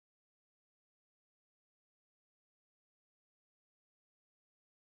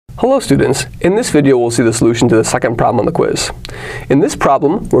Hello students, in this video we'll see the solution to the second problem on the quiz. In this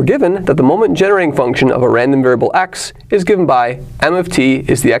problem, we're given that the moment generating function of a random variable x is given by m of t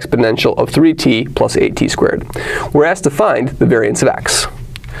is the exponential of 3t plus 8t squared. We're asked to find the variance of x.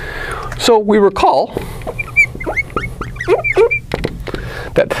 So we recall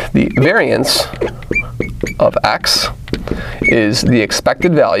that the variance of x is the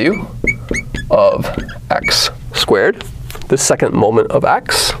expected value of x squared, the second moment of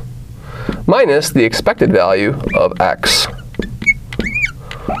x, minus the expected value of x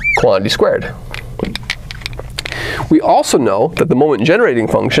quantity squared. We also know that the moment generating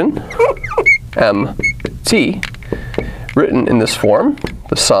function, mt, written in this form,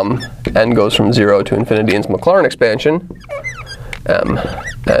 the sum n goes from 0 to infinity in Maclaurin expansion,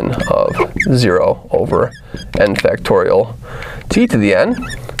 mn of 0 over n factorial t to the n,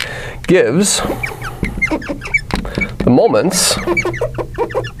 gives the moments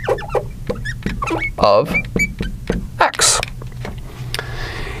of x.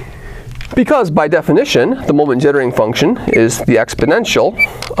 Because by definition, the moment generating function is the exponential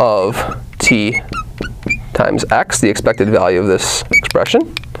of t times x, the expected value of this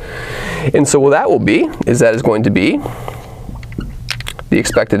expression. And so what that will be is that is going to be the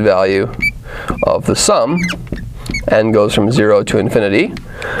expected value of the sum, n goes from 0 to infinity,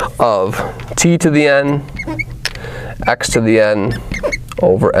 of t to the n, x to the n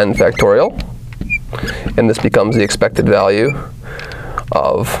over n factorial. And this becomes the expected value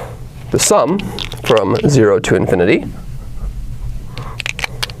of the sum from 0 to infinity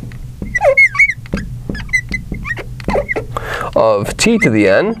of t to the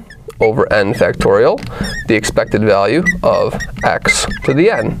n over n factorial, the expected value of x to the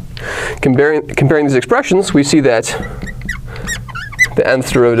n. Comparing these expressions, we see that the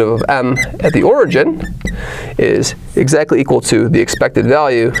nth derivative of m at the origin is exactly equal to the expected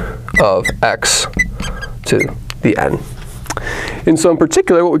value of x to the n. And so in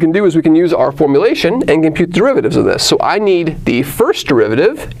particular, what we can do is we can use our formulation and compute derivatives of this. So I need the first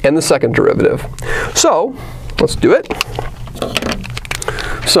derivative and the second derivative. So let's do it.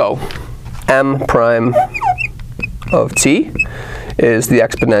 So m prime of t is the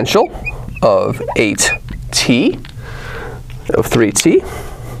exponential of 8t of 3t.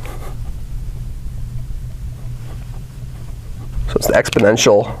 So it's the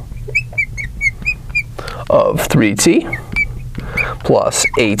exponential of 3t plus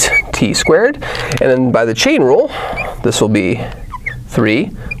 8t squared. And then by the chain rule, this will be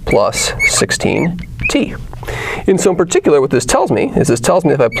 3 plus 16t. And so in particular, what this tells me is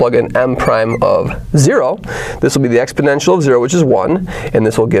if I plug in m prime of 0, this will be the exponential of 0, which is 1, and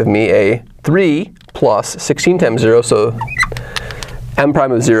this will give me a 3 plus 16 times 0, so m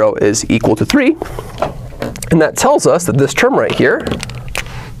prime of 0 is equal to 3. And that tells us that this term right here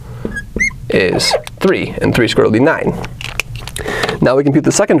is 3, and 3 squared will be 9. Now we compute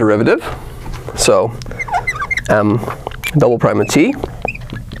the second derivative. So m double prime of t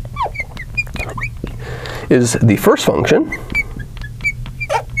is the first function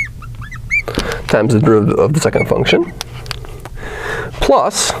times the derivative of the second function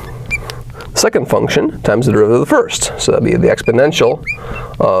plus the second function times the derivative of the first. So that would be the exponential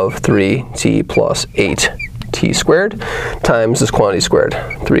of 3t plus 8t squared times this quantity squared,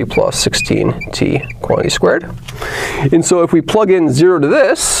 3 plus 16t quantity squared. And so if we plug in 0 to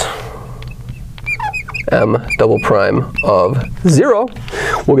this, m double prime of 0,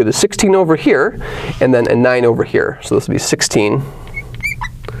 we'll get a 16 over here, and then a 9 over here. So this will be 16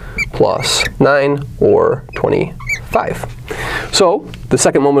 plus 9, or 25. So the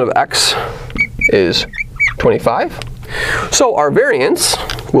second moment of x is 25. So our variance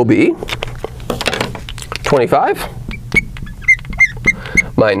will be 25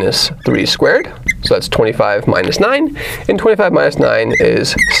 minus 3 squared. So that's 25 minus 9, and 25 minus 9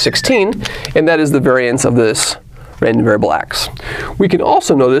 is 16, and that is the variance of this random variable x. We can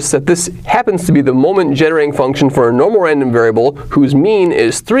also notice that this happens to be the moment generating function for a normal random variable whose mean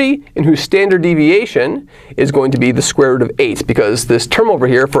is 3 and whose standard deviation is going to be the square root of 8, because this term over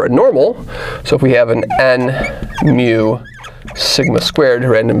here for a normal, so if we have an n mu sigma squared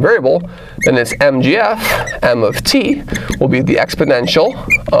random variable, then its mgf, m of t, will be the exponential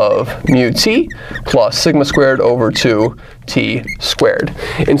of mu t plus sigma squared over 2t squared.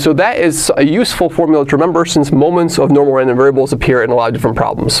 And so that is a useful formula to remember since moments of normal random variables appear in a lot of different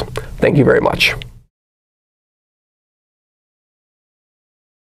problems. Thank you very much.